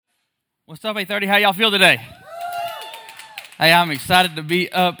What's up, 8:30? How y'all feel today? Hey, I'm excited to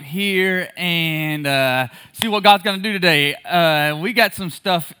be up here and see what God's going to do today. We got some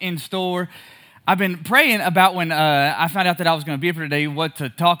stuff in store. I've been praying about when I found out that I was going to be up here today, what to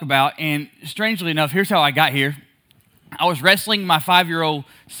talk about. And strangely enough, here's how I got here. I was wrestling my 5-year-old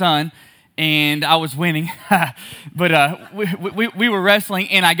son, and I was winning. But we were wrestling,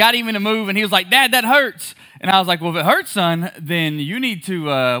 and I got him in a move, and he was like, "Dad, that hurts." And I was like, "Well, if it hurts, son, then you need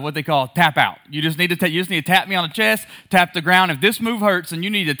to what they call tap out. You just need to tap me on the chest, tap the ground. If this move hurts, then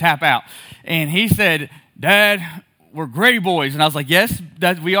you need to tap out." And he said, "Dad, we're gray boys." And I was like, "Yes,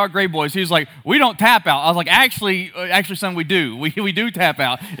 we are gray boys." He was like, "We don't tap out." I was like, Actually, son, we do. We do tap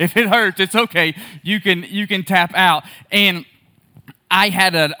out. If it hurts, it's okay. You can tap out." And I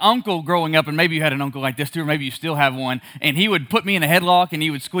had an uncle growing up, and maybe you had an uncle like this too, or maybe you still have one, and he would put me in a headlock, and he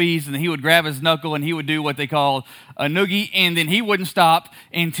would squeeze, and he would grab his knuckle, and he would do what they call a noogie, and then he wouldn't stop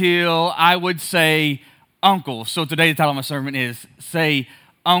until I would say, "Uncle." So today the title of my sermon is Say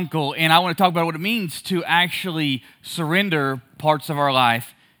Uncle, and I want to talk about what it means to actually surrender parts of our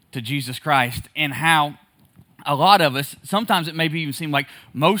life to Jesus Christ, and how a lot of us, sometimes it may even seem like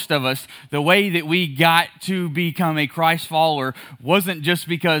most of us, the way that we got to become a Christ follower wasn't just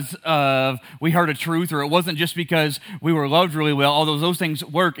because we heard a truth, or it wasn't just because we were loved really well, although those things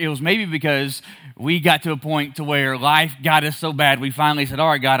work. It was maybe because we got to a point to where life got us so bad, we finally said, "All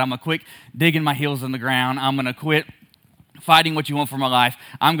right, God, I'm going to quit digging my heels in the ground. I'm going to quit fighting what you want for my life.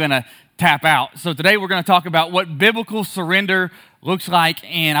 I'm going to tap out." So today we're going to talk about what biblical surrender looks like,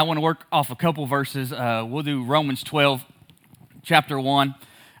 and I want to work off a couple verses. We'll do Romans 12, chapter 1.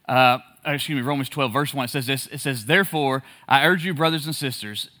 Romans 12, verse 1. It says this. It says, "Therefore, I urge you, brothers and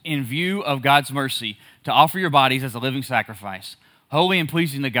sisters, in view of God's mercy, to offer your bodies as a living sacrifice, holy and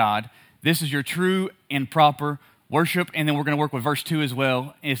pleasing to God. This is your true and proper worship." And then we're going to work with verse 2 as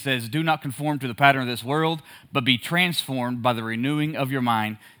well. It says, "Do not conform to the pattern of this world, but be transformed by the renewing of your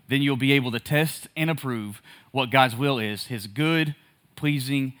mind. Then you'll be able to test and approve what God's will is, his good,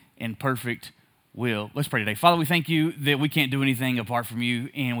 pleasing, and perfect will." Let's pray today. Father, we thank you that we can't do anything apart from you,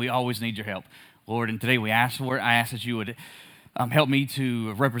 and we always need your help, Lord. And today we ask for it. I ask that you would help me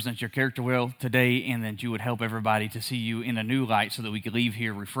to represent your character well today, and that you would help everybody to see you in a new light so that we could leave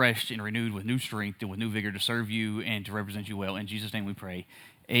here refreshed and renewed with new strength and with new vigor to serve you and to represent you well. In Jesus' name we pray.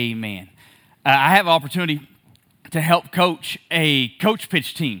 Amen. I have an opportunity to help coach a coach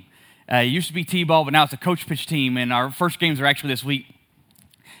pitch team. It used to be T-ball, but now it's a coach pitch team, and our first games are actually this week.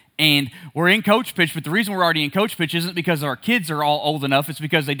 And we're in coach pitch, but the reason we're already in coach pitch isn't because our kids are all old enough. It's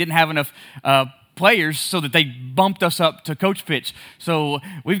because they didn't have enough players, so that they bumped us up to coach pitch. So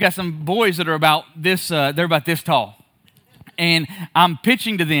we've got some boys that are about this, they're about this tall. And I'm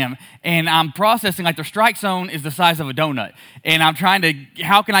pitching to them, and I'm processing, like their strike zone is the size of a donut. And I'm trying to,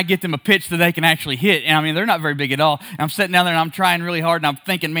 how can I get them a pitch that they can actually hit? And I mean, they're not very big at all. And I'm sitting down there, and I'm trying really hard, and I'm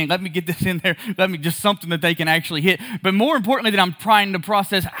thinking, man, let me get this in there. Let me just something that they can actually hit. But more importantly than I'm trying to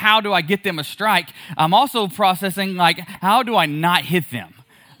process, how do I get them a strike? I'm also processing, like, how do I not hit them?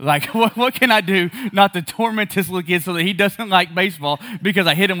 Like, what can I do not to torment this little kid so that he doesn't like baseball because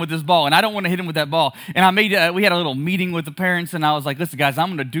I hit him with this ball, and I don't want to hit him with that ball. And we had a little meeting with the parents, and I was like, "Listen, guys, I'm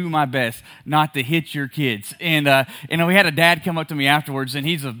going to do my best not to hit your kids." And we had a dad come up to me afterwards, and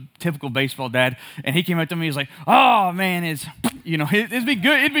he's a typical baseball dad, and he came up to me, he was like, "Oh man, it'd be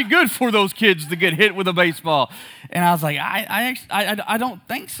good. It'd be good for those kids to get hit with a baseball." And I was like, I don't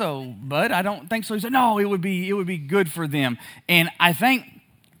think so, bud. I don't think so. He said, "No, it would be good for them." And I think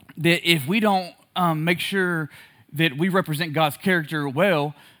that if we don't make sure that we represent God's character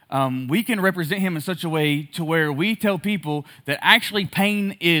well, we can represent him in such a way to where we tell people that actually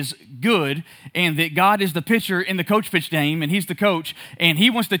pain is good, and that God is the pitcher in the coach pitch game, and he's the coach, and he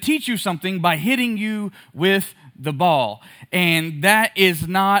wants to teach you something by hitting you with the ball. And that is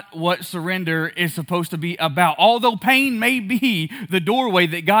not what surrender is supposed to be about. Although pain may be the doorway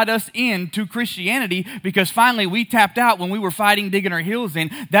that got us into Christianity, because finally we tapped out when we were fighting, digging our heels in,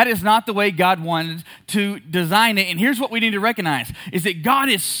 that is not the way God wanted to design it. And here's what we need to recognize, is that God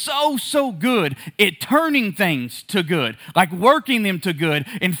is so good at turning things to good, like working them to good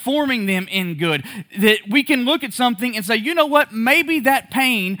and forming them in good, that we can look at something and say, you know what, maybe that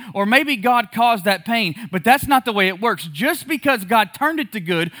pain, or maybe God caused that pain, but that's not the way it works. Just because God turned it to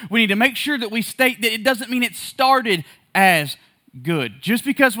good, we need to make sure that we state that it doesn't mean it started as good. Just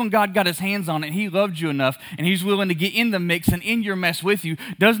because when God got his hands on it, he loved you enough and he's willing to get in the mix and in your mess with you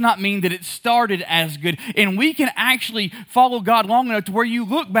does not mean that it started as good. And we can actually follow God long enough to where you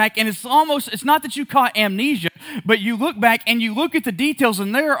look back and it's not that you caught amnesia, but you look back and you look at the details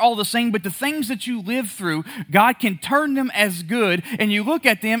and they're all the same, but the things that you lived through, God can turn them as good, and you look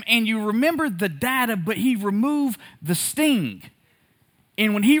at them and you remember the data, but he removed the sting.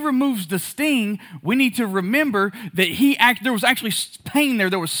 And when he removes the sting, we need to remember that there was actually pain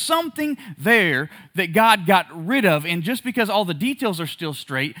there. There was something there that God got rid of. And just because all the details are still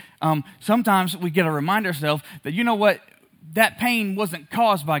straight, sometimes we got to remind ourselves that, you know what, that pain wasn't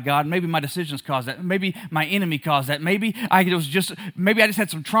caused by God. Maybe my decisions caused that. Maybe my enemy caused that. Maybe I just had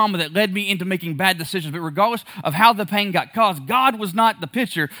some trauma that led me into making bad decisions. But regardless of how the pain got caused, God was not the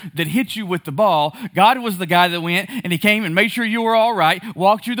pitcher that hit you with the ball. God was the guy that went and he came and made sure you were all right,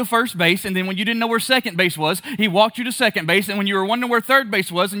 walked you to first base, and then when you didn't know where second base was, he walked you to second base, and when you were wondering where third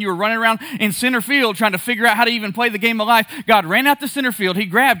base was and you were running around in center field trying to figure out how to even play the game of life, God ran out to center field, he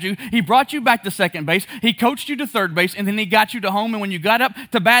grabbed you, he brought you back to second base, he coached you to third base, and then he got you to home, and when you got up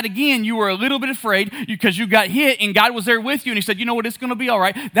to bat again, you were a little bit afraid because you got hit, and God was there with you, and he said, you know what, it's going to be all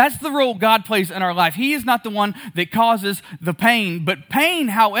right. That's the role God plays in our life. He is not the one that causes the pain, but pain,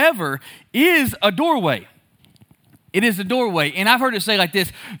 however, is a doorway. It is a doorway, and I've heard it say like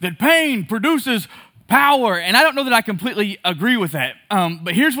this, that pain produces power, and I don't know that I completely agree with that,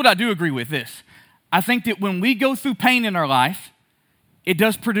 but here's what I do agree with this. I think that when we go through pain in our life, it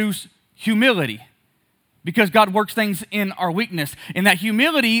does produce humility, because God works things in our weakness. And that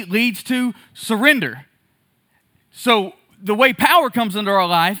humility leads to surrender. So the way power comes into our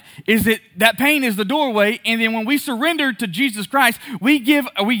life is that pain is the doorway. And then when we surrender to Jesus Christ, we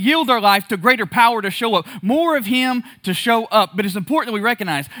yield our life to greater power to show up, more of him to show up. But it's important that we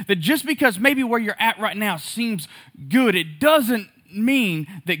recognize that just because maybe where you're at right now seems good, it doesn't mean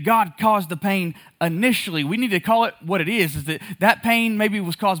that God caused the pain initially. We need to call it what it is that pain maybe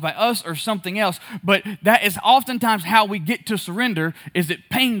was caused by us or something else, but that is oftentimes how we get to surrender, is that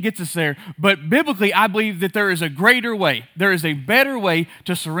pain gets us there. But biblically, I believe that there is a greater way. There is a better way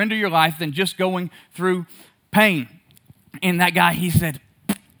to surrender your life than just going through pain. And that guy, he said,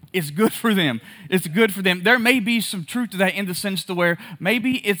 it's good for them. It's good for them. There may be some truth to that in the sense to where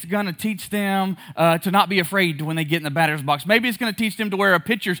maybe it's going to teach them to not be afraid when they get in the batter's box. Maybe it's going to teach them to where a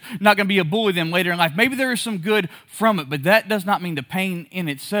pitcher's not going to be a bully them later in life. Maybe there is some good from it, but that does not mean the pain in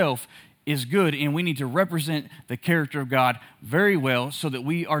itself is good, and we need to represent the character of God very well so that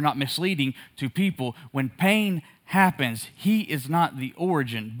we are not misleading to people. When pain happens, he is not the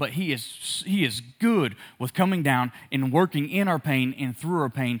origin, but he is good with coming down and working in our pain and through our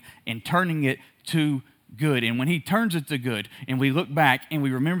pain and turning it to good. And when he turns it to good and we look back and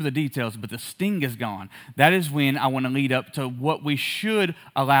we remember the details, but the sting is gone, that is when I want to lead up to what we should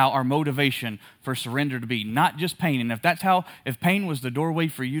allow our motivation for surrender to be, not just pain. And if pain was the doorway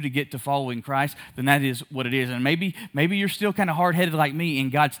for you to get to following Christ, then that is what it is. And maybe you're still kind of hard-headed like me, and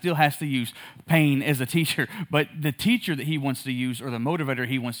God still has to use pain as a teacher, but the teacher that he wants to use, or the motivator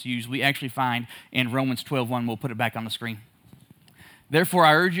he wants to use, we actually find in Romans 12:1. We'll put it back on the screen. Therefore,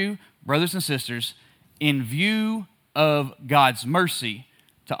 I urge you, brothers and sisters, in view of God's mercy,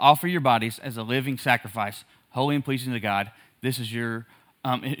 to offer your bodies as a living sacrifice, holy and pleasing to God. This is your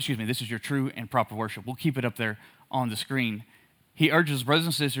true and proper worship. We'll keep it up there on the screen. He urges brothers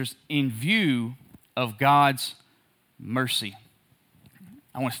and sisters in view of God's mercy.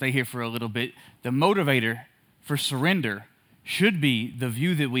 I want to stay here for a little bit. The motivator for surrender should be the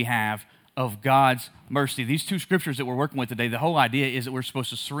view that we have of God's mercy. These two scriptures that we're working with today, the whole idea is that we're supposed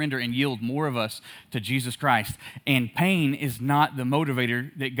to surrender and yield more of us to Jesus Christ. And pain is not the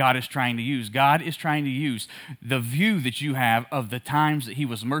motivator that God is trying to use. God is trying to use the view that you have of the times that he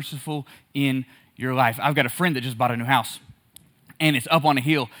was merciful in your life. I've got a friend that just bought a new house, and it's up on a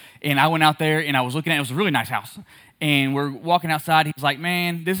hill. And I went out there and I was looking at it. It was a really nice house. And we're walking outside. He's like,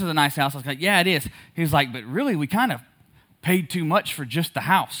 man, this is a nice house. I was like, yeah, it is. He's like, but really, we kind of paid too much for just the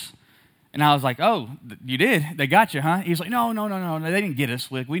house. And I was like, oh, you did? They got you, huh? He was like, no, they didn't get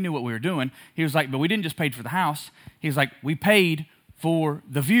us. We knew what we were doing. He was like, but we didn't just pay for the house. He was like, we paid for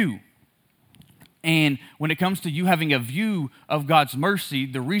the view. And when it comes to you having a view of God's mercy,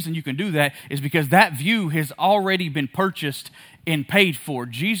 the reason you can do that is because that view has already been purchased and paid for.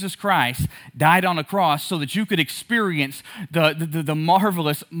 Jesus Christ died on a cross so that you could experience the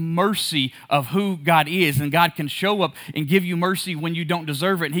marvelous mercy of who God is. And God can show up and give you mercy when you don't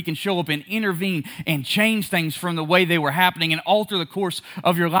deserve it. And he can show up and intervene and change things from the way they were happening and alter the course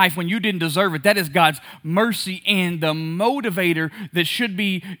of your life when you didn't deserve it. That is God's mercy, and the motivator that should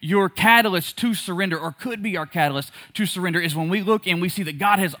be your catalyst to surrender, or could be our catalyst to surrender, is when we look and we see that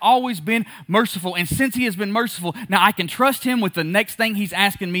God has always been merciful. And since he has been merciful, now I can trust him with the next thing he's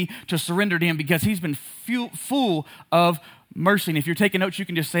asking me to surrender to him, because he's been full of mercy. And if you're taking notes, you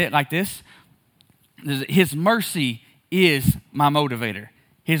can just say it like this: his mercy is my motivator.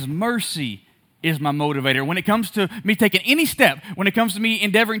 His mercy is my motivator. When it comes to me taking any step, when it comes to me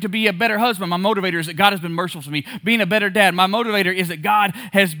endeavoring to be a better husband, my motivator is that God has been merciful to me. Being a better dad, my motivator is that God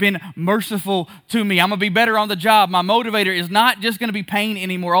has been merciful to me. I'm going to be better on the job. My motivator is not just going to be pain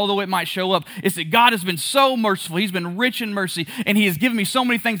anymore, although it might show up. It's that God has been so merciful. He's been rich in mercy, and he has given me so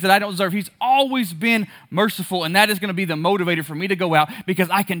many things that I don't deserve. He's always been merciful, and that is going to be the motivator for me to go out,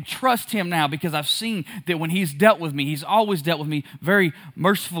 because I can trust him now, because I've seen that when he's dealt with me, he's always dealt with me very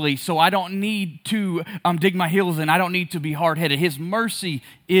mercifully. So I don't need to dig my heels in. I don't need to be hard-headed. His mercy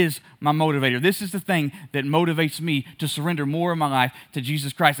is my motivator. This is the thing that motivates me to surrender more of my life to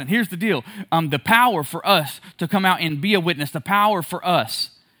Jesus Christ. And here's the deal. The power for us to come out and be a witness, the power for us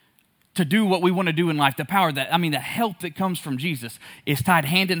to do what we want to do in life, the help that comes from Jesus is tied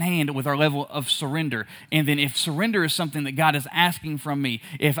hand in hand with our level of surrender. And then if surrender is something that God is asking from me,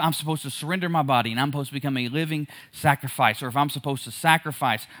 if I'm supposed to surrender my body and I'm supposed to become a living sacrifice, or if I'm supposed to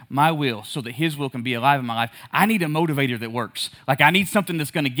sacrifice my will so that his will can be alive in my life, I need a motivator that works. Like, I need something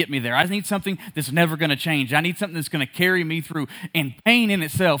that's going to get me there. I need something that's never going to change. I need something that's going to carry me through. And pain in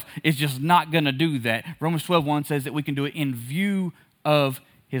itself is just not going to do that. Romans 12:1 says that we can do it in view of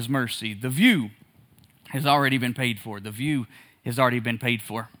his mercy. The view has already been paid for. The view has already been paid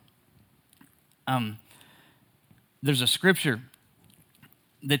for. There's a scripture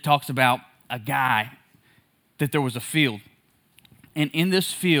that talks about a guy, that there was a field. And in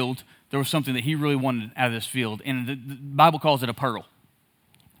this field, there was something that he really wanted out of this field. And the Bible calls it a pearl.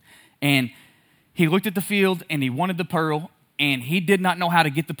 And he looked at the field and he wanted the pearl, and he did not know how to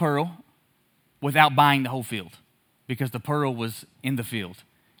get the pearl without buying the whole field, because the pearl was in the field.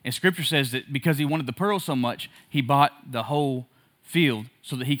 And Scripture says that because he wanted the pearl so much, he bought the whole field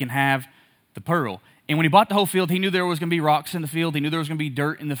so that he can have the pearl. And when he bought the whole field, he knew there was going to be rocks in the field. He knew there was going to be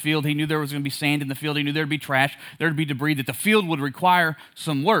dirt in the field. He knew there was going to be sand in the field. He knew there would be trash, there would be debris, that the field would require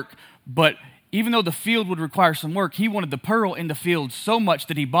some work. But even though the field would require some work, he wanted the pearl in the field so much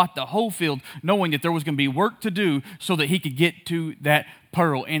that he bought the whole field, knowing that there was going to be work to do so that he could get to that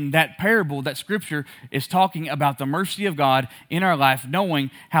pearl. And that parable, that scripture, is talking about the mercy of God in our life,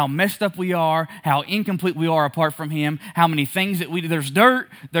 knowing how messed up we are, how incomplete we are apart from him, how many things that there's dirt,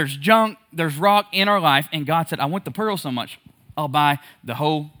 there's junk, there's rock in our life. And God said, I want the pearl so much, I'll buy the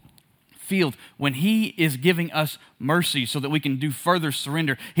whole field. When he is giving us mercy so that we can do further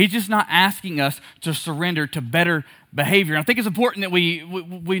surrender, he's just not asking us to surrender to better behavior. And I think it's important that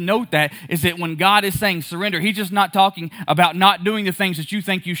we note that, is that when God is saying surrender, he's just not talking about not doing the things that you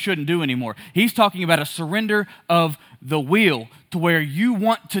think you shouldn't do anymore. He's talking about a surrender of the will, to where you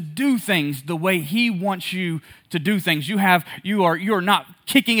want to do things the way he wants you to do things. You are not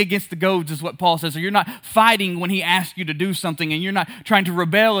kicking against the goads, is what Paul says. Or you're not fighting when he asks you to do something, and you're not trying to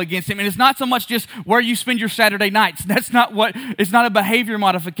rebel against him. And it's not so much just where you spend your Saturday nights. It's not a behavior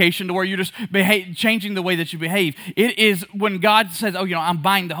modification to where you're just changing the way that you behave. It is when God says, I'm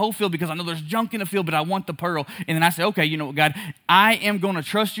buying the whole field because I know there's junk in the field, but I want the pearl. And then I say, okay, you know what, God, I am going to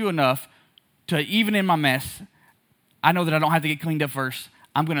trust you enough to, even in my mess, I know that I don't have to get cleaned up first.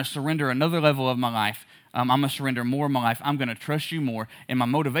 I'm going to surrender another level of my life. I'm going to surrender more of my life. I'm going to trust you more. And my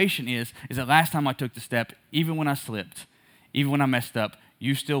motivation is that last time I took the step, even when I slipped, even when I messed up,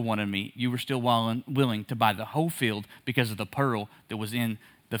 you still wanted me. You were still willing to buy the whole field because of the pearl that was in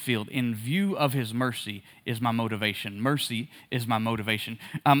the field. In view of his mercy is my motivation. Mercy is my motivation.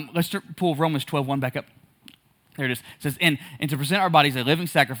 Let's pull Romans 12:1 back up. There it is. It says, and to present our bodies a living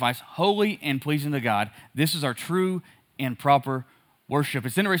sacrifice, holy and pleasing to God. This is our true and proper worship.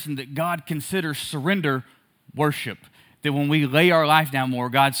 It's interesting that God considers surrender worship. That when we lay our life down more,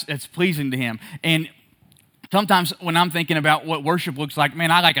 it's pleasing to him. And sometimes when I'm thinking about what worship looks like,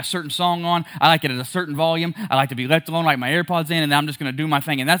 man, I like a certain song on. I like it at a certain volume. I like to be left alone, like my AirPods in, and I'm just going to do my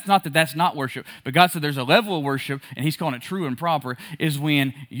thing. And that's not worship. But God said there's a level of worship, and he's calling it true and proper, is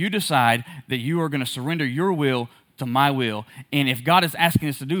when you decide that you are going to surrender your will to my will. And if God is asking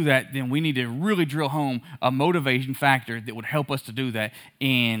us to do that, then we need to really drill home a motivation factor that would help us to do that.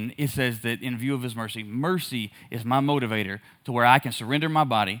 And it says that in view of his mercy, mercy is my motivator to where I can surrender my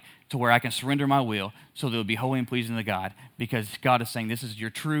body, to where I can surrender my will, so that it will be holy and pleasing to God, because God is saying this is your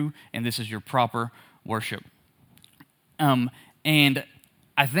true and this is your proper worship. And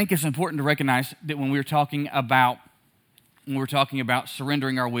I think it's important to recognize that when we're talking about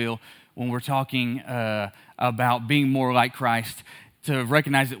surrendering our will, when we're talking about being more like Christ, to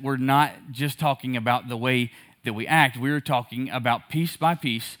recognize that we're not just talking about the way that we act. We're talking about piece by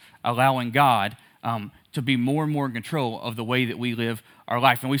piece allowing God to be more and more in control of the way that we live our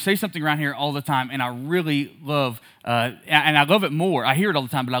life. And we say something around here all the time, and I really love, and I love it more. I hear it all the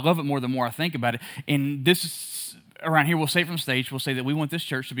time, but I love it more the more I think about it. And this is, around here, we'll say it from stage, we'll say that we want this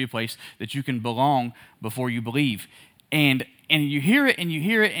church to be a place that you can belong before you believe. And you hear it,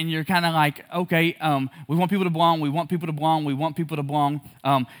 and you're kind of like, okay, we want people to belong, we want people to belong, we want people to belong.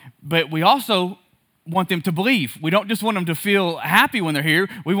 But we also want them to believe. We don't just want them to feel happy when they're here.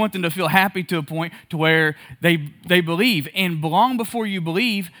 We want them to feel happy to a point to where they believe. And belong before you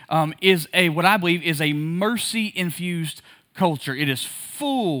believe is what I believe is a mercy-infused culture. It is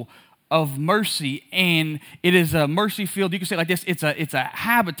full of mercy, and it is a mercy field. You can say it like this: it's a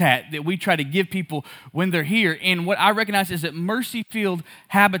habitat that we try to give people when they're here. And what I recognize is that mercy field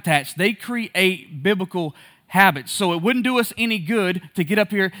habitats, they create biblical habits. So it wouldn't do us any good to get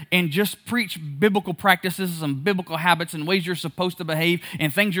up here and just preach biblical practices and biblical habits and ways you're supposed to behave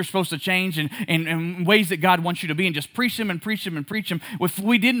and things you're supposed to change and ways that God wants you to be, and just preach them and preach them and preach them if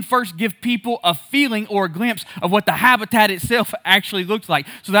we didn't first give people a feeling or a glimpse of what the habitat itself actually looks like.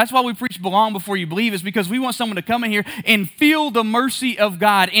 So that's why we preach belong before you believe, is because we want someone to come in here and feel the mercy of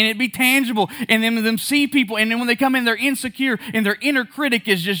God and it be tangible, and then them see people, and then when they come in, they're insecure and their inner critic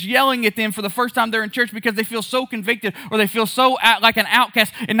is just yelling at them for the first time they're in church because they feel so convicted or they feel so like an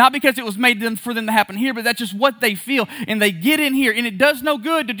outcast, and not because it was made for them to happen here, but that's just what they feel. And they get in here, and it does no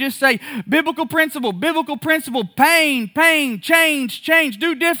good to just say biblical principle, pain, change,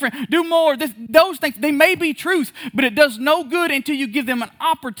 do different, do more. Those things, they may be truth, but it does no good until you give them an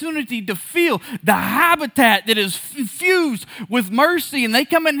opportunity to feel the habitat that is infused with mercy. And they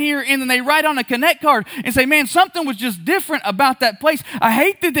come in here and then they write on a connect card and say, man, something was just different about that place. I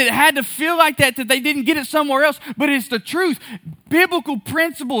hate that it had to feel like that they didn't get it somewhere else, but it's the truth. Biblical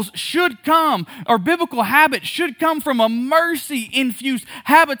principles should come, or biblical habits should come from a mercy-infused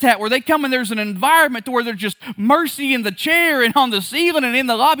habitat where they come and there's an environment to where there's just mercy in the chair and on the ceiling and in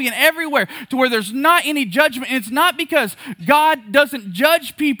the lobby and everywhere, to where there's not any judgment. And it's not because God doesn't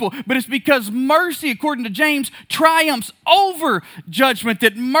judge people, but it's because mercy, according to James, triumphs over judgment,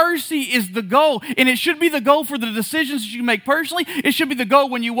 that mercy is the goal. And it should be the goal for the decisions that you make personally. It should be the goal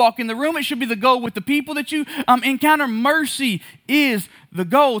when you walk in the room. It should be the goal with the people that you encounter. Mercy is the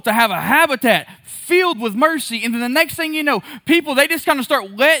goal, to have a habitat filled with mercy. And then the next thing you know, people, they just kind of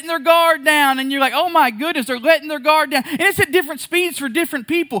start letting their guard down, and you're like, oh my goodness, they're letting their guard down. And it's at different speeds for different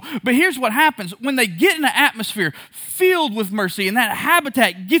people. But here's what happens when they get in an atmosphere filled with mercy, and that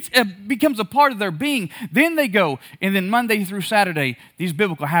habitat becomes a part of their being. Then they go, and then Monday through Saturday, these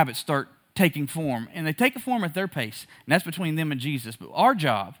biblical habits start taking form, and they take a form at their pace, and that's between them and Jesus. But our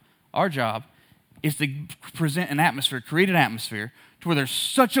job is to present an atmosphere, create an atmosphere to where there's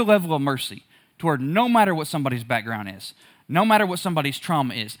such a level of mercy, to where no matter what somebody's background is, no matter what somebody's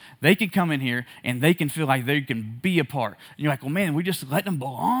trauma is, they can come in here and they can feel like they can be a part. And you're like, well, man, we just letting them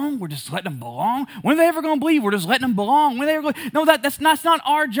belong? We're just letting them belong? When are they ever going to believe? We're just letting them belong? When are they ever going? No, that's not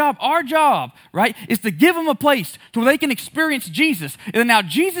our job. Our job, right, is to give them a place to where they can experience Jesus. And then now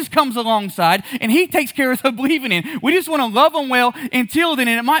Jesus comes alongside and he takes care of the believing in. We just want to love them well until then.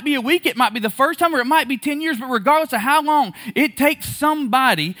 And it might be a week, it might be the first time, or it might be 10 years, but regardless of how long it takes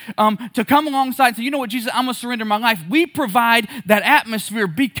somebody to come alongside and say, you know what, Jesus, I'm going to surrender my life. We provide that atmosphere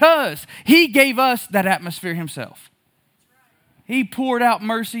because he gave us that atmosphere himself. He poured out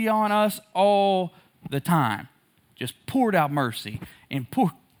mercy on us all the time. Just poured out mercy and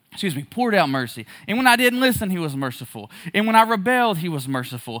poured out mercy. And when I didn't listen, he was merciful. And when I rebelled, he was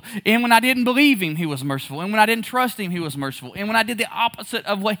merciful. And when I didn't believe him, he was merciful. And when I didn't trust him, he was merciful. And when I did the opposite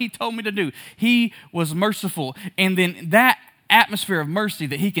of what he told me to do, he was merciful. And then that atmosphere of mercy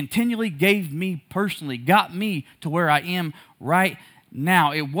that he continually gave me personally got me to where I am right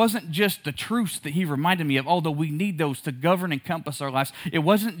now. It wasn't just the truths that he reminded me of, although we need those to govern and compass our lives. It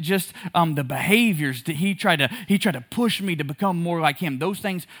wasn't just the behaviors that he tried to push me to become more like him. Those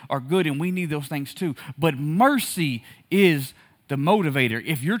things are good and we need those things too. But mercy is the motivator.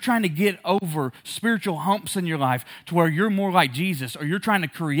 If you're trying to get over spiritual humps in your life to where you're more like Jesus, or you're trying to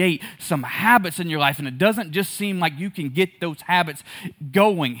create some habits in your life and it doesn't just seem like you can get those habits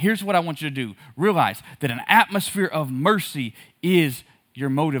going, here's what I want you to do. Realize that an atmosphere of mercy is your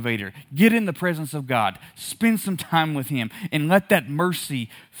motivator. Get in the presence of God. Spend some time with Him and let that mercy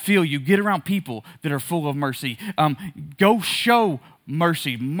fill you. Get around people that are full of mercy. Go show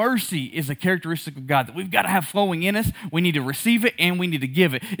mercy. Mercy is a characteristic of God that we've got to have flowing in us. We need to receive it and we need to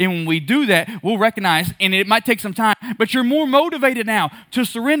give it. And when we do that, we'll recognize, and it might take some time, but you're more motivated now to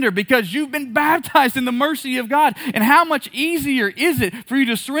surrender because you've been baptized in the mercy of God. And how much easier is it for you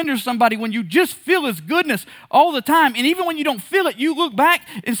to surrender to somebody when you just feel His goodness all the time? And even when you don't feel it, you look back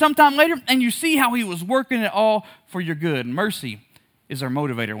and sometime later and you see how He was working it all for your good. Mercy is our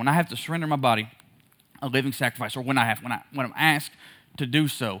motivator. When I have to surrender my body, a living sacrifice, or when I'm asked to do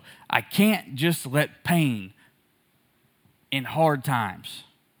so, I can't just let pain in hard times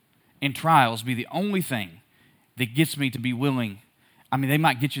and trials be the only thing that gets me to be willing. I mean, they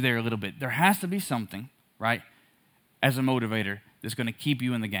might get you there a little bit. There has to be something, right, as a motivator that's going to keep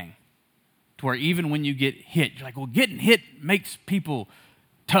you in the game. To where even when you get hit, you're like, well, getting hit makes people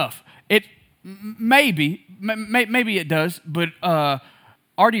tough. It maybe it does, but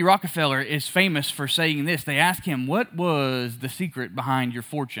R.D. Rockefeller is famous for saying this. They asked him, what was the secret behind your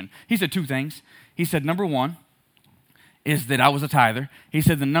fortune? He said two things. He said, number one is that I was a tither. He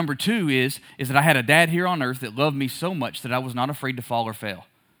said, the number two is that I had a dad here on earth that loved me so much that I was not afraid to fall or fail.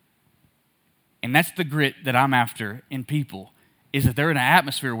 And that's the grit that I'm after in people, is that they're in an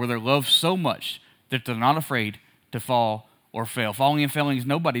atmosphere where they're loved so much that they're not afraid to fall or fail. Falling and failing is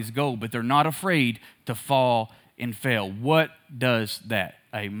nobody's goal, but they're not afraid to fall and fail. What does that?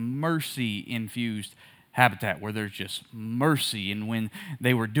 A mercy-infused habitat where there's just mercy. And when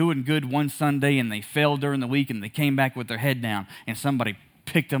they were doing good one Sunday and they fell during the week and they came back with their head down and somebody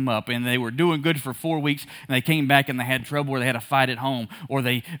picked them up, and they were doing good for 4 weeks and they came back and they had trouble, or they had a fight at home, or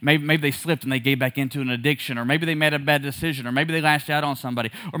they maybe they slipped and they gave back into an addiction, or maybe they made a bad decision, or maybe they lashed out on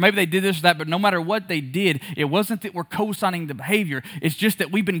somebody, or maybe they did this or that. But no matter what they did, it wasn't that we're co-signing the behavior. It's just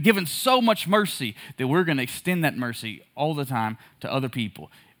that we've been given so much mercy that we're going to extend that mercy all the time to other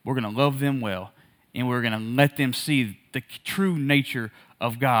people. We're going to love them well, and we're going to let them see the true nature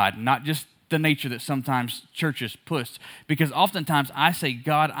of God, not just the nature that sometimes churches push. Because oftentimes I say,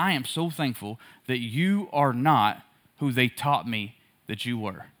 God, I am so thankful that you are not who they taught me that you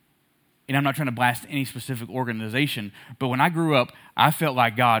were. And I'm not trying to blast any specific organization, but when I grew up, I felt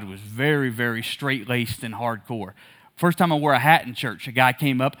like God was very, very straight-laced and hardcore. First time I wore a hat in church, a guy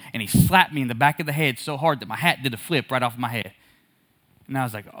came up and he slapped me in the back of the head so hard that my hat did a flip right off my head. And I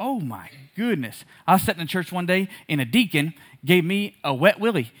was like, oh my goodness. I was sitting in church one day and a deacon gave me a wet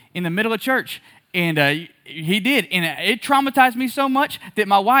willy in the middle of church. And he did. And it traumatized me so much that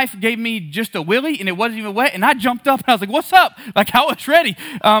my wife gave me just a willy and it wasn't even wet. And I jumped up and I was like, what's up? Like, I was ready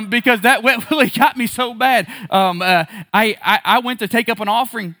because that wet willy got me so bad. I went to take up an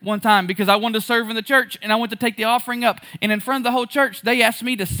offering one time because I wanted to serve in the church. And I went to take the offering up. And in front of the whole church, they asked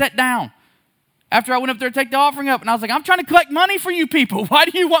me to sit down after I went up there to take the offering up. And I was like, I'm trying to collect money for you people. Why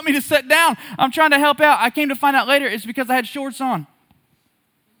do you want me to sit down? I'm trying to help out. I came to find out later it's because I had shorts on.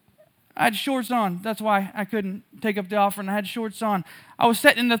 I had shorts on. That's why I couldn't take up the offering. I had shorts on. I was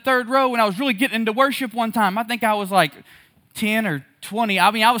sitting in the third row and I was really getting into worship one time. I think I was like 10 or 20.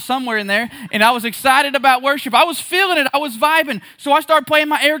 I mean, I was somewhere in there and I was excited about worship. I was feeling it. I was vibing. So I started playing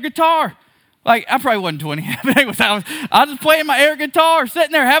my air guitar. Like, I probably wasn't 20. But anyways, I was just playing my air guitar,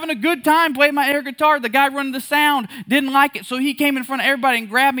 sitting there having a good time playing my air guitar. The guy running the sound didn't like it, so he came in front of everybody and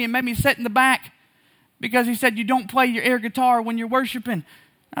grabbed me and made me sit in the back because he said, you don't play your air guitar when you're worshiping.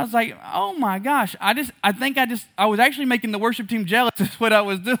 I was like, oh my gosh. I was actually making the worship team jealous. That's what I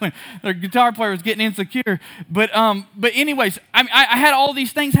was doing. The guitar player was getting insecure. But anyways, I had all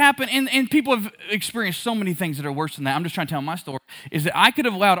these things happen, and people have experienced so many things that are worse than that. I'm just trying to tell my story, is that I could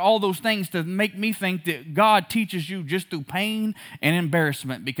have allowed all those things to make me think that God teaches you just through pain and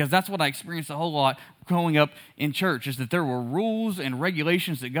embarrassment, because that's what I experienced a whole lot growing up in church, is that there were rules and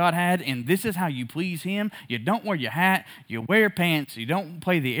regulations that God had, and this is how you please Him. You don't wear your hat, you wear pants, you don't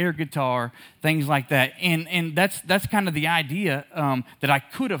play the air guitar, things like that. And that's kind of the idea that I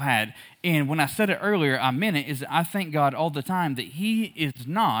could have had. And when I said it earlier, I meant it, is that I thank God all the time that He is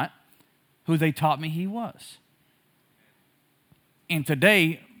not who they taught me He was. And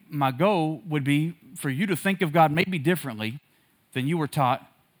today, my goal would be for you to think of God maybe differently than you were taught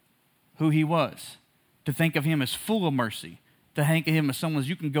who He was. To think of Him as full of mercy, to think of Him as someone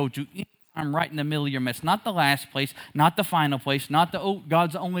you can go to anytime right in the middle of your mess. Not the last place, not the final place, not the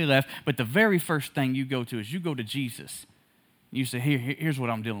God's only left, but the very first thing you go to is you go to Jesus. You say, here's what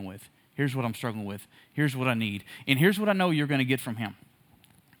I'm dealing with. Here's what I'm struggling with. Here's what I need. And here's what I know you're going to get from him.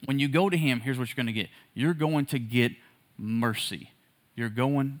 When you go to him, here's what you're going to get. You're going to get mercy. You're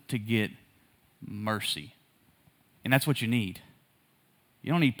going to get mercy. And that's what you need.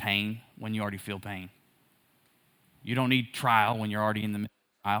 You don't need pain when you already feel pain. You don't need trial when you're already in the middle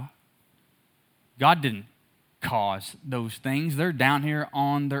of trial. God didn't cause those things. They're down here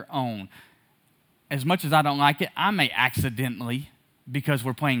on their own. As much as I don't like it, I may accidentally, because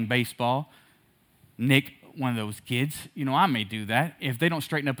we're playing baseball, nick one of those kids. I may do that. If they don't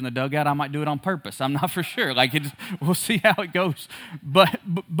straighten up in the dugout, I might do it on purpose. I'm not for sure. We'll see how it goes. But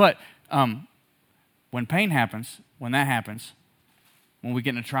when pain happens, when that happens, when we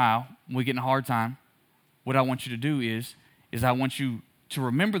get in a trial, when we get in a hard time, what I want you to do is I want you to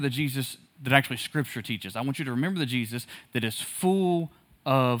remember the Jesus that actually Scripture teaches. I want you to remember the Jesus that is full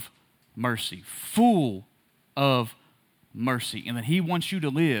of mercy, full of mercy, and that he wants you to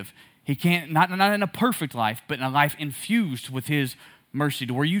live. He can't, not in a perfect life, but in a life infused with his mercy,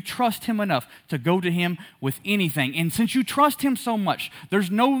 to where you trust him enough to go to him with anything. And since you trust him so much, there's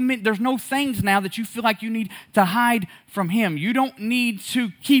no things now that you feel like you need to hide from him. You don't need to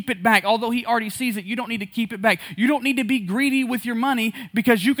keep it back. Although he already sees it, you don't need to keep it back. You don't need to be greedy with your money,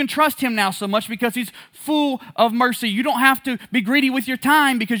 because you can trust him now so much because he's full of mercy. You don't have to be greedy with your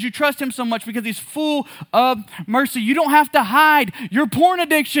time because you trust him so much because he's full of mercy. You don't have to hide your porn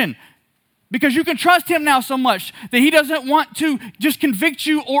addiction, because you can trust him now so much that he doesn't want to just convict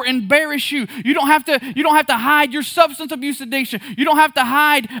you or embarrass you. You don't have to hide your substance abuse addiction. You don't have to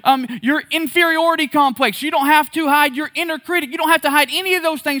hide your inferiority complex. You don't have to hide your inner critic. You don't have to hide any of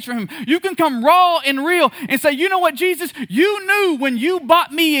those things from him. You can come raw and real and say, you know what, Jesus, you knew when you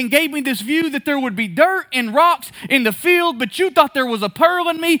bought me and gave me this view that there would be dirt and rocks in the field, but you thought there was a pearl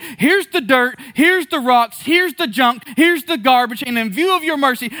in me. Here's the dirt. Here's the rocks. Here's the junk. Here's the garbage. And in view of your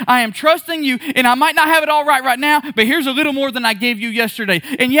mercy, I am trusting you, and I might not have it all right now, but here's a little more than I gave you yesterday.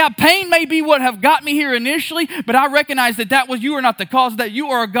 And yeah, pain may be what have got me here initially, but I recognize that you are not the cause of that. You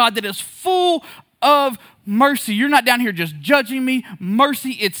are a God that is full of mercy. You're not down here just judging me.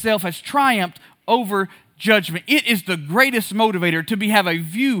 Mercy itself has triumphed over judgment. It is the greatest motivator to have a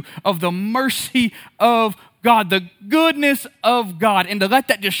view of the mercy of God, the goodness of God, and to let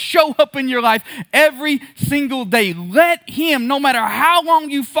that just show up in your life every single day. Let him, no matter how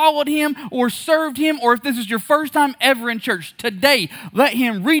long you followed him or served him, or if this is your first time ever in church, today, let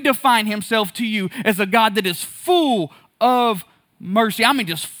him redefine himself to you as a God that is full of mercy. I mean,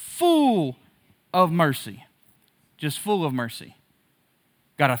 just full of mercy. Just full of mercy.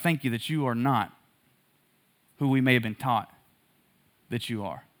 God, I thank you that you are not who we may have been taught that you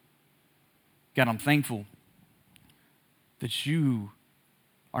are. God, I'm thankful that you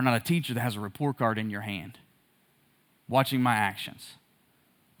are not a teacher that has a report card in your hand, watching my actions.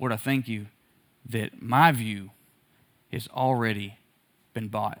 Lord, I thank you that my view has already been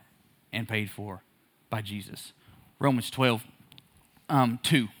bought and paid for by Jesus. Romans 12,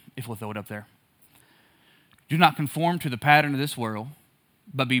 2, if we'll throw it up there. Do not conform to the pattern of this world,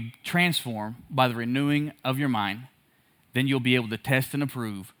 but be transformed by the renewing of your mind. Then you'll be able to test and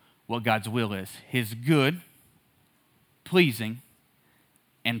approve what God's will is, his good, pleasing,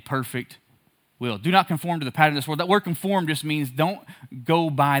 and perfect will. Do not conform to the pattern of this world. That word conform just means don't go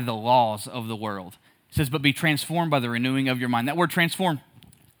by the laws of the world. It says, but be transformed by the renewing of your mind. That word transform.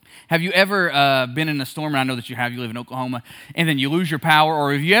 Have you ever been in a storm? And I know that you have. You live in Oklahoma. And then you lose your power.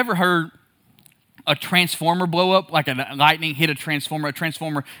 Or have you ever heard a transformer blow up, like a lightning hit a transformer? A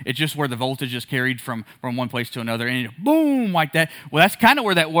transformer, it's just where the voltage is carried from one place to another, and it, boom, like that. Well, that's kind of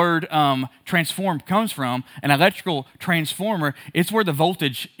where that word transform comes from. An electrical transformer, it's where the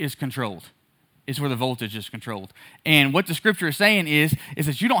voltage is controlled. It's where the voltage is controlled. And what the scripture is saying is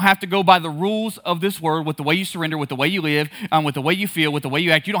that you don't have to go by the rules of this world with the way you surrender, with the way you live, with the way you feel, with the way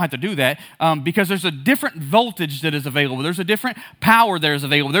you act. You don't have to do that because there's a different voltage that is available. There's a different power that is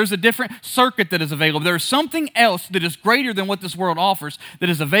available. There's a different circuit that is available. There's something else that is greater than what this world offers that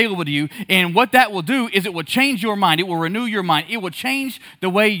is available to you. And what that will do is it will change your mind. It will renew your mind. It will change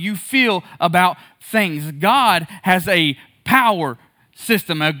the way you feel about things. God has a power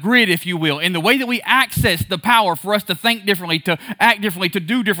system, a grid, if you will, in the way that we access the power for us to think differently, to act differently, to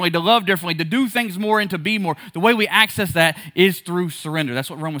do differently, to love differently, to do things more and to be more. The way we access that is through surrender.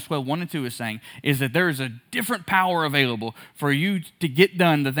 That's what Romans 12, 1 and 2 is saying, is that there is a different power available for you to get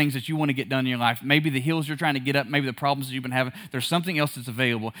done the things that you want to get done in your life. Maybe the hills you're trying to get up, maybe the problems that you've been having. There's something else that's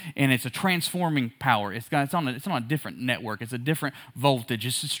available, and it's a transforming power. It's on a different network. It's a different voltage.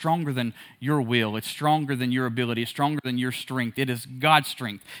 It's stronger than your will. It's stronger than your ability. It's stronger than your strength. It is God God's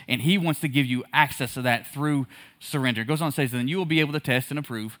strength, and he wants to give you access to that through surrender. It goes on and says, then you will be able to test and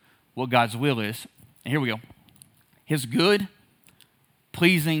approve what God's will is. And here we go. His good,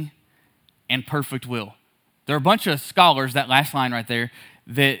 pleasing, and perfect will. There are a bunch of scholars, that last line right there,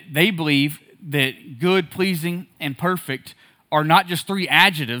 that they believe that good, pleasing, and perfect are not just three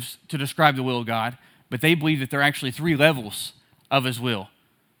adjectives to describe the will of God, but they believe that they're actually three levels of his will.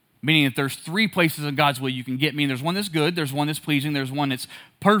 Meaning that there's three places in God's will you can get. Meaning there's one that's good, there's one that's pleasing, there's one that's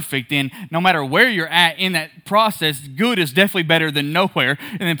perfect. And no matter where you're at in that process, good is definitely better than nowhere.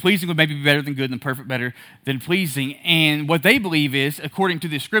 And then pleasing would maybe be better than good, and perfect better than pleasing. And what they believe is, according to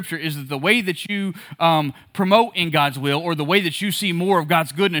the scripture, is that the way that you promote in God's will, or the way that you see more of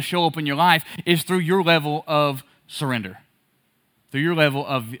God's goodness show up in your life, is through your level of surrender, through your level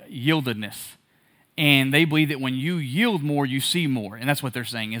of yieldedness. And they believe that when you yield more, you see more. And that's what they're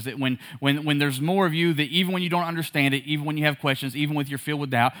saying, is that when there's more of you, that even when you don't understand it, even when you have questions, even when you're filled with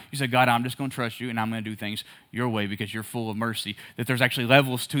doubt, you say, God, I'm just going to trust you, and I'm going to do things your way because you're full of mercy. That there's actually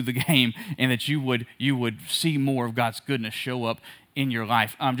levels to the game, and that you would see more of God's goodness show up in your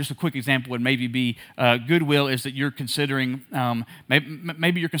life. Just a quick example would maybe be goodwill is that you're considering,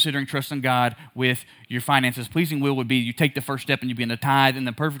 maybe you're considering trusting God with your finances. Pleasing will would be you take the first step and you begin to tithe, and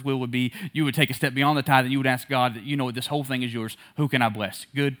the perfect will would be you would take a step beyond the tithe and you would ask God that, you know, this whole thing is yours. Who can I bless?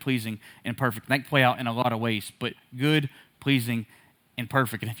 Good, pleasing, and perfect. That can play out in a lot of ways, but good, pleasing, and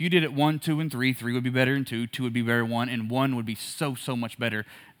perfect. And if you did it 1, 2, and 3, 3 would be better than 2, 2 would be better than 1, and 1 would be so much better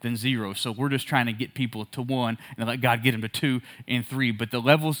than 0. So we're just trying to get people to 1 and let God get them to 2 and 3. But the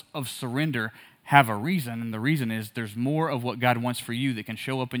levels of surrender have a reason, and the reason is there's more of what God wants for you that can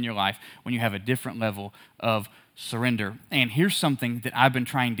show up in your life when you have a different level of surrender. And here's something that I've been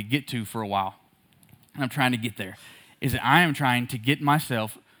trying to get to for a while, and I'm trying to get there, is that I am trying to get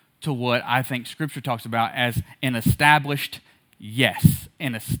myself to what I think Scripture talks about as an established yes.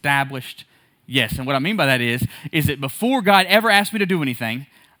 An established yes. And what I mean by that is that before God ever asked me to do anything,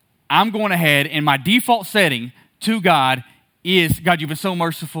 I'm going ahead, and my default setting to God is, God, you've been so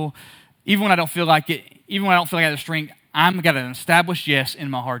merciful. Even when I don't feel like it, even when I don't feel like I have the strength, I'm got an established yes in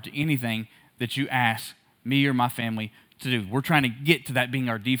my heart to anything that you ask me or my family to do. We're trying to get to that being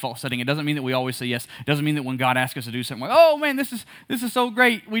our default setting. It doesn't mean that we always say yes. It doesn't mean that when God asks us to do something, like, oh man, this is so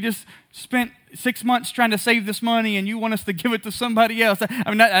great. We just spent 6 months trying to save this money, and you want us to give it to somebody else. I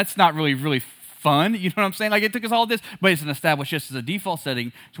mean, that's not really fun, you know what I'm saying? Like, it took us all this, but it's an established yes as a default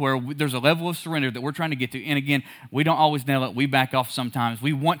setting to where there's a level of surrender that we're trying to get to. And again, we don't always nail it. We back off sometimes.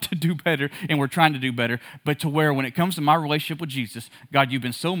 We want to do better, and we're trying to do better, but to where when it comes to my relationship with Jesus, God, you've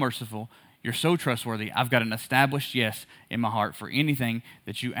been so merciful. You're so trustworthy. I've got an established yes in my heart for anything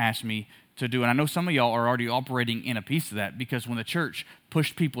that you ask me to do. And I know some of y'all are already operating in a piece of that, because when the church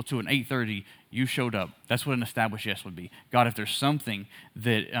pushed people to an 8:30, you showed up. That's what an established yes would be. God, if there's something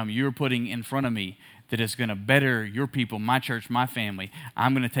that you're putting in front of me that is going to better your people, my church, my family,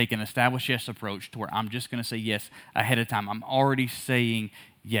 I'm going to take an established yes approach to where I'm just going to say yes ahead of time. I'm already saying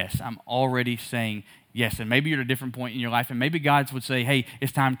yes. I'm already saying yes. And maybe you're at a different point in your life, and maybe God would say, hey,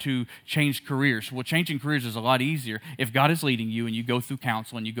 it's time to change careers. Well, changing careers is a lot easier if God is leading you and you go through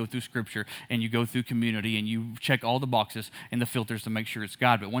counsel and you go through scripture and you go through community and you check all the boxes and the filters to make sure it's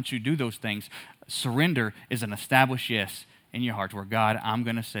God. But once you do those things, surrender is an established yes in your heart where, God, I'm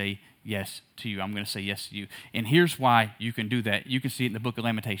going to say yes to you. I'm going to say yes to you. And here's why you can do that. You can see it in the book of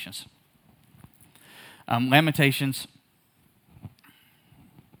Lamentations. Lamentations.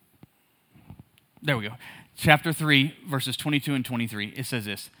 There we go. Chapter 3, verses 22 and 23. It says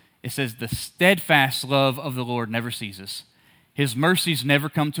this. It says, the steadfast love of the Lord never ceases. His mercies never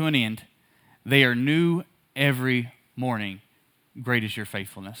come to an end. They are new every morning. Great is your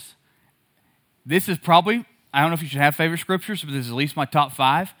faithfulness. This is probably, I don't know if you should have favorite scriptures, but this is at least my top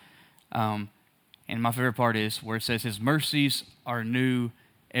 5. And my favorite part is where it says, his mercies are new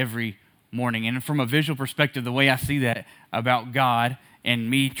every morning. And from a visual perspective, the way I see that about God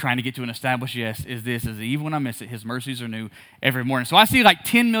and me trying to get to an established yes is this, is that even when I miss it, his mercies are new every morning. So I see like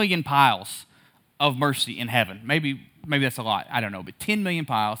 10 million piles of mercy in heaven. Maybe that's a lot. I don't know, but 10 million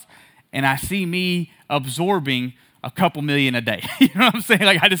piles. And I see me absorbing a couple million a day. You know what I'm saying?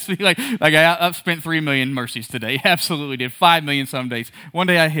 Like, I just feel like I've spent 3 million mercies today. Absolutely did. 5 million some days. One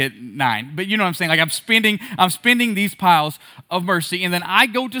day I hit 9. But you know what I'm saying? Like, I'm spending these piles of mercy, and then I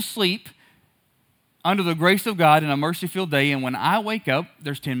go to sleep under the grace of God in a mercy-filled day, and when I wake up,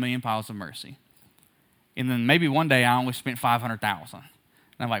 there's 10 million piles of mercy. And then maybe one day I only spent 500,000. And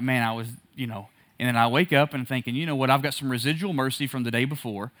I'm like, man, and then I wake up and thinking, you know what, I've got some residual mercy from the day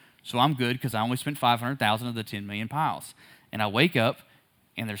before, so I'm good because I only spent 500,000 of the 10 million piles. And I wake up,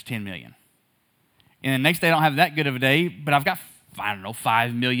 and there's 10 million. And the next day I don't have that good of a day, but I've got I don't know,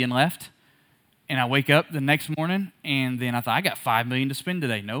 5 million left. And I wake up the next morning, and then I thought, I got 5 million to spend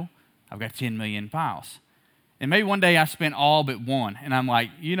today. No, I've got 10 million piles. And maybe one day I spent all but one, and I'm like,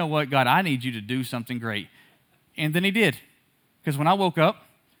 you know what, God, I need you to do something great. And then he did. Because when I woke up,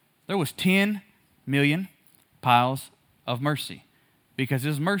 there was 10 million piles of mercy. Because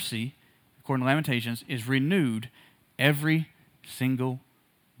his mercy, according to Lamentations, is renewed every single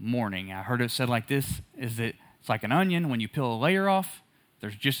morning. I heard it said like this, is that it's like an onion. When you peel a layer off,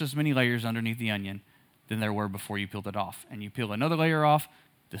 there's just as many layers underneath the onion than there were before you peeled it off. And you peel another layer off,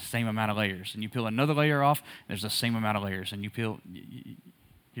 the same amount of layers. And you peel another layer off, there's the same amount of layers. And you peel,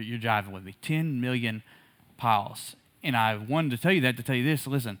 you're jiving with me, 10 million piles. And I wanted to tell you that to tell you this.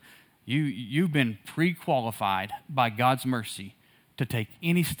 Listen, you've been pre-qualified by God's mercy to take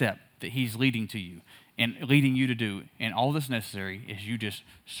any step that he's leading to you and leading you to do. And all that's necessary is you just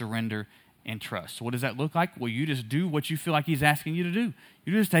surrender and trust. So what does that look like? Well, you just do what you feel like he's asking you to do.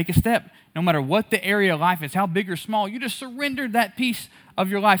 You just take a step. No matter what the area of life is, how big or small, you just surrender that piece of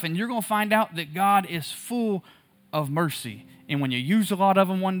your life. And you're going to find out that God is full of mercy. And when you use a lot of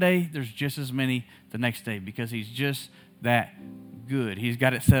them one day, there's just as many the next day because he's just that good. He's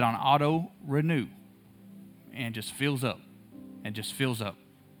got it set on auto renew and just fills up and just fills up.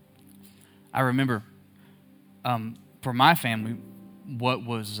 I remember for my family, what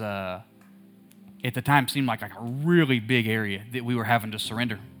was at the time seemed like a really big area that we were having to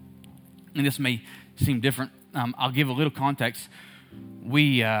surrender. And this may seem different. I'll give a little context.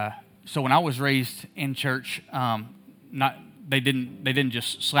 So when I was raised in church, they didn't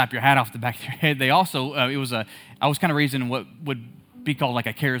just slap your hat off the back of your head. They also I was kind of raised in what would be called like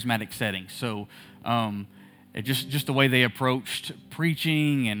a charismatic setting. So it just the way they approached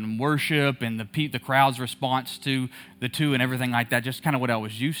preaching and worship and the crowd's response to the two and everything like that, just kind of what I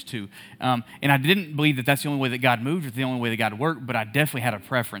was used to. And I didn't believe that that's the only way that God moved or the only way that God worked, but I definitely had a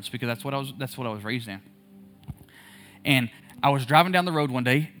preference because that's what I was raised in. And I was driving down the road one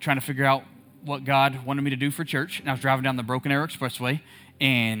day trying to figure out what God wanted me to do for church. And I was driving down the Broken Arrow Expressway,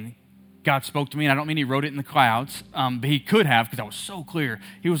 and God spoke to me, and I don't mean he wrote it in the clouds, but he could have because I was so clear.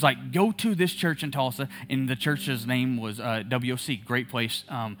 He was like, go to this church in Tulsa, and the church's name was WOC, great place.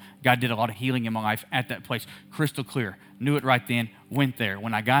 God did a lot of healing in my life at that place, crystal clear. Knew it right then, went there.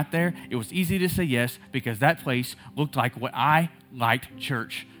 When I got there, it was easy to say yes because that place looked like what I liked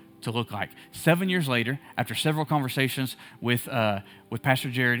church to look like. 7 years later, after several conversations with Pastor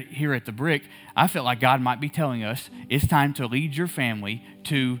Jared here at the Brick, I felt like God might be telling us it's time to lead your family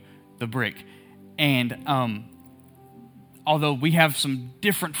to the Brick. And although we have some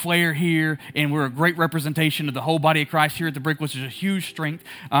different flair here and we're a great representation of the whole body of Christ here at the Brick, which is a huge strength,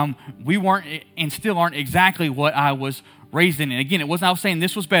 we weren't and still aren't exactly what I was raised in. And again, it wasn't I was saying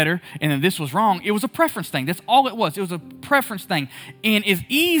this was better and then this was wrong. It was a preference thing. That's all it was. It was a preference thing. And as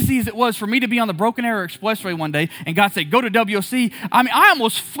easy as it was for me to be on the Broken Arrow Expressway one day and God said, go to WOC, I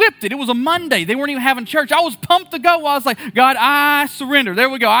almost flipped it. It was a Monday. They weren't even having church. I was pumped to go. I was like, God, I surrender. There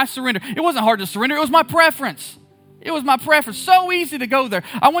we go. I surrender. It wasn't hard to surrender. It was my preference. It was my preference. So easy to go there.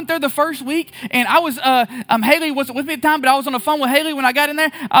 I went there the first week, and I was, Haley wasn't with me at the time, but I was on the phone with Haley when I got in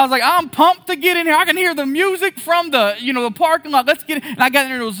there. I was like, I'm pumped to get in here. I can hear the music from the parking lot. Let's get in. And I got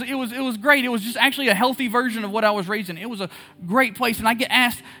in there. It was great. It was just actually a healthy version of what I was raised in. It was a great place, and I get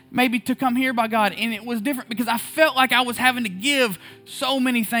asked maybe to come here by God, and it was different because I felt like I was having to give so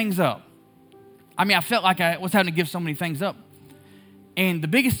many things up. I felt like I was having to give so many things up. And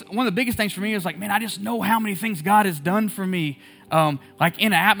one of the biggest things for me is like, man, I just know how many things God has done for me, like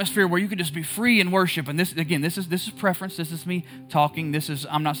in an atmosphere where you could just be free in worship. And this is preference. This is me talking.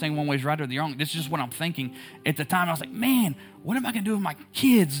 I'm not saying one way is right or the wrong. This is just what I'm thinking. At the time, I was like, man, what am I going to do if my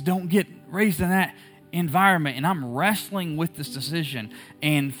kids don't get raised in that environment? And I'm wrestling with this decision.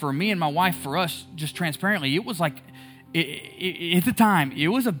 And for me and my wife, for us, just transparently, it was like, at the time, it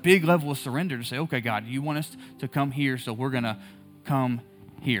was a big level of surrender to say, okay, God, you want us to come here, so we're going to come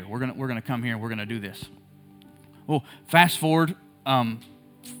here. We're gonna come here and we're gonna do this. Well, fast forward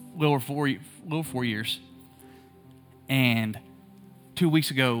little 4 years, and 2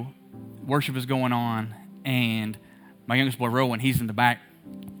 weeks ago, worship is going on, and my youngest boy Rowan, he's in the back,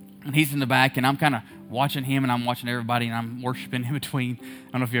 and I'm kind of watching him, and I'm watching everybody, and I'm worshiping in between.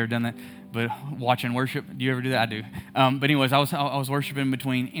 I don't know if you've ever done that, but watching worship. Do you ever do that? I do. But anyways, I was worshiping in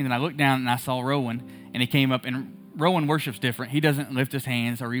between, and then I looked down and I saw Rowan, and he came up and. Rowan worships different. He doesn't lift his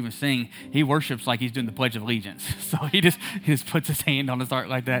hands or even sing. He worships like he's doing the Pledge of Allegiance. So he just puts his hand on his heart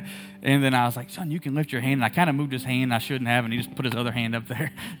like that. And then I was like, son, you can lift your hand. And I kind of moved his hand. I shouldn't have. And he just put his other hand up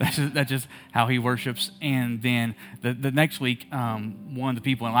there. That's just how he worships. And then the next week, one of the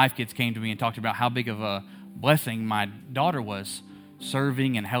people in Life Kids came to me and talked about how big of a blessing my daughter was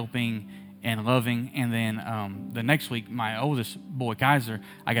serving and helping and loving. And then the next week, my oldest boy, Kaiser,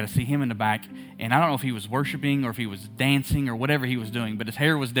 I got to see him in the back. And I don't know if he was worshiping or if he was dancing or whatever he was doing, but his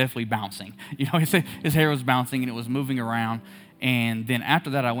hair was definitely bouncing. His hair was bouncing and it was moving around. And then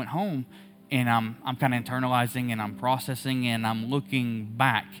after that, I went home and I'm kind of internalizing and I'm processing and I'm looking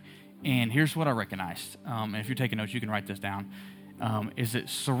back. And here's what I recognized. And if you're taking notes, you can write this down. Is that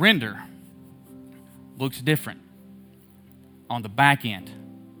surrender looks different on the back end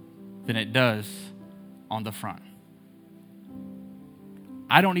than it does on the front.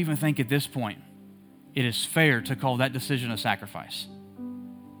 I don't even think at this point it is fair to call that decision a sacrifice,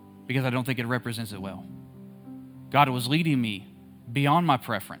 because I don't think it represents it well. God was leading me beyond my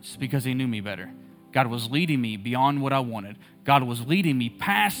preference because he knew me better. God was leading me beyond what I wanted. God was leading me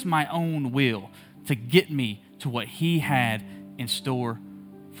past my own will to get me to what he had in store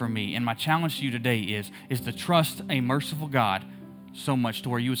for me. And my challenge to you today is to trust a merciful God so much to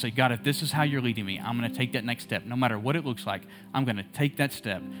where you would say, God, if this is how you're leading me, I'm going to take that next step. No matter what it looks like, I'm going to take that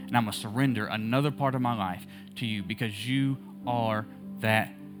step and I'm going to surrender another part of my life to you because you are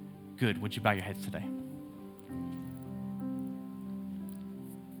that good. Would you bow your heads today?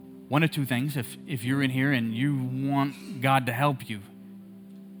 One of two things, if you're in here and you want God to help you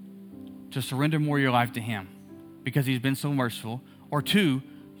to surrender more of your life to him because he's been so merciful, or two,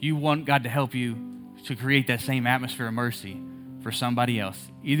 you want God to help you to create that same atmosphere of mercy for somebody else.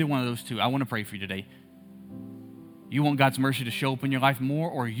 Either one of those two, I want to pray for you today. You want God's mercy to show up in your life more,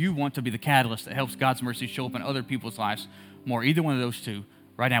 or you want to be the catalyst that helps God's mercy show up in other people's lives more. Either one of those two,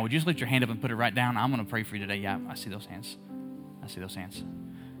 right now, would you just lift your hand up and put it right down? I'm going to pray for you today. Yeah, I see those hands. I see those hands.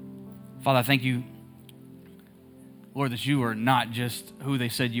 Father, I thank you, Lord, that you are not just who they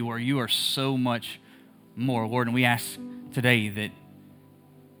said you were. You are so much more, Lord. And we ask today that,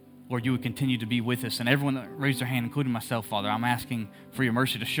 Lord, you would continue to be with us. And everyone that raised their hand, including myself, Father, I'm asking for your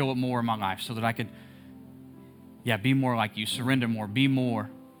mercy to show up more in my life so that I could, be more like you, surrender more, be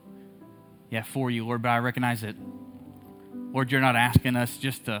more, for you, Lord. But I recognize that, Lord, you're not asking us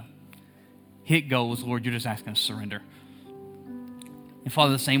just to hit goals, Lord. You're just asking us to surrender. And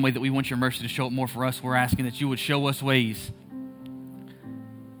Father, the same way that we want your mercy to show up more for us, we're asking that you would show us ways,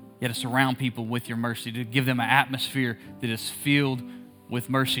 to surround people with your mercy, to give them an atmosphere that is filled with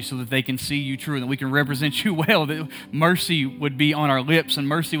mercy so that they can see you true and that we can represent you well, that mercy would be on our lips and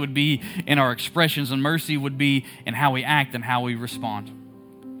mercy would be in our expressions and mercy would be in how we act and how we respond.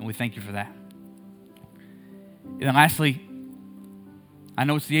 And we thank you for that. And then lastly, I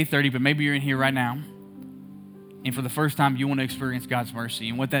know it's the 8:30, but maybe you're in here right now and for the first time you want to experience God's mercy.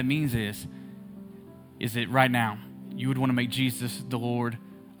 And what that means is that right now you would want to make Jesus the Lord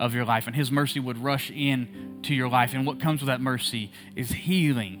of your life, and his mercy would rush in to your life. And what comes with that mercy is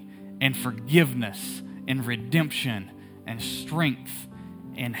healing and forgiveness and redemption and strength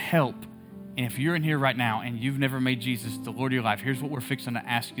and help. And if you're in here right now and you've never made Jesus the Lord of your life, here's what we're fixing to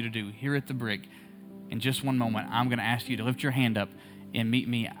ask you to do. Here at the Brick, in just one moment, I'm going to ask you to lift your hand up and meet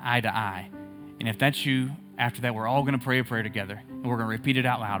me eye to eye. And if that's you, after that, we're all going to pray a prayer together, and we're going to repeat it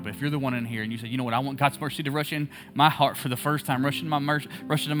out loud. But if you're the one in here and you say, you know what, I want God's mercy to rush in my heart for the first time, rush into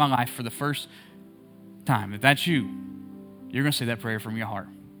my life for the first time. If that's you, you're going to say that prayer from your heart.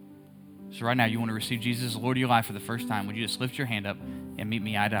 So right now, you want to receive Jesus as Lord of your life for the first time. Would you just lift your hand up and meet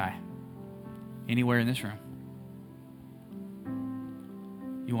me eye to eye? Anywhere in this room.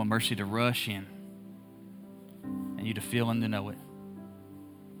 You want mercy to rush in and you to feel and to know it.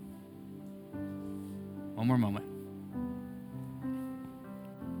 One more moment.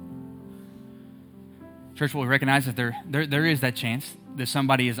 Church, will recognize that there is that chance that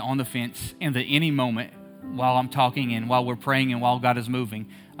somebody is on the fence and that any moment while I'm talking and while we're praying and while God is moving,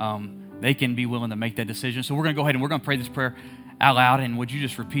 they can be willing to make that decision. So we're going to go ahead and we're going to pray this prayer out loud. And would you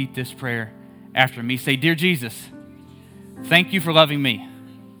just repeat this prayer after me? Say, Dear Jesus, thank you for loving me.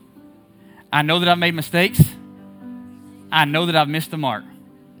 I know that I've made mistakes. I know that I've missed the mark.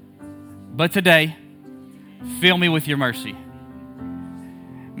 But today, fill me with your mercy.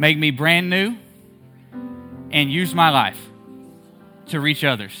 Make me brand new and use my life to reach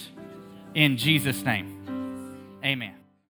others. In Jesus' name, amen.